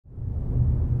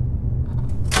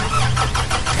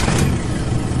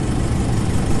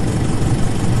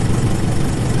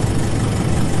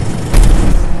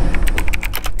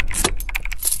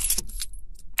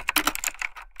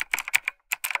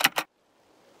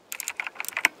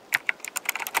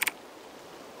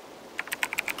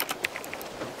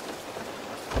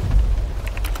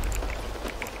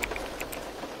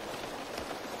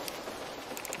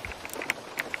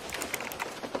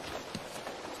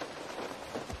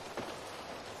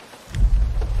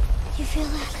feel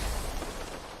that?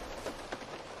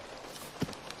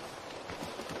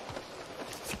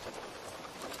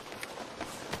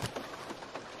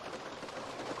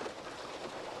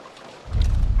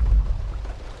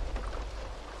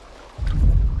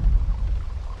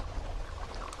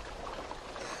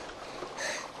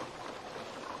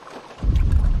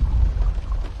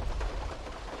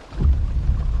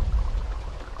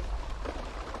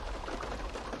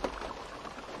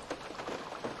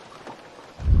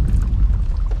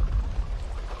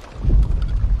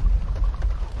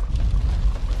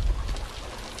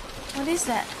 What is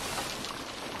that?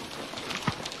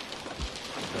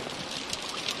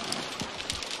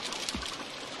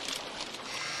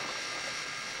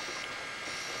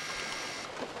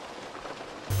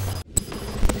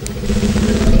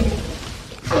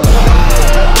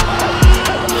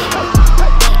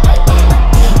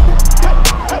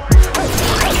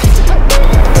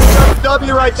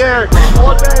 W right there.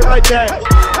 All day right there.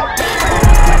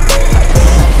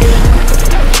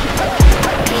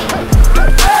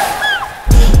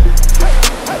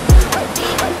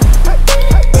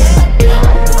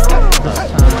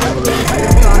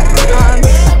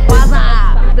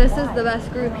 This is the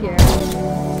best group here.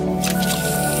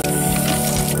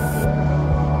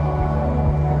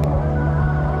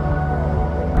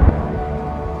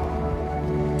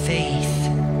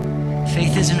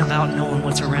 Faith isn't about knowing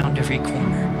what's around every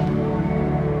corner.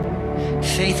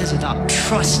 Faith is about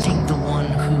trusting the one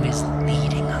who is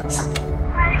leading us.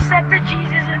 I accepted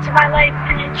Jesus into my life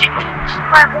and it changed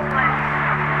my whole life.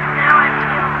 Now I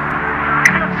feel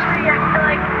kind of free. I feel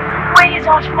like weight is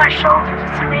off my shoulders.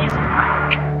 It's amazing.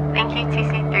 Thank you,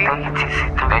 TC3. Thank you,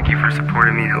 TC3. Thank you for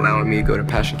supporting me and allowing me to go to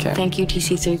Passion Camp. Thank you,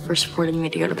 TC3, for supporting me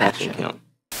to go to Passion Camp.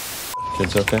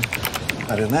 Kids okay?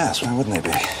 I didn't ask. Why wouldn't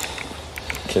they be?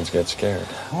 Kids get scared.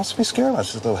 What's to be scared about?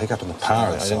 It's just a little hiccup in the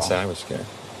power. I didn't say I was scared.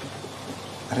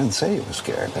 I didn't say you were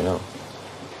scared. I know.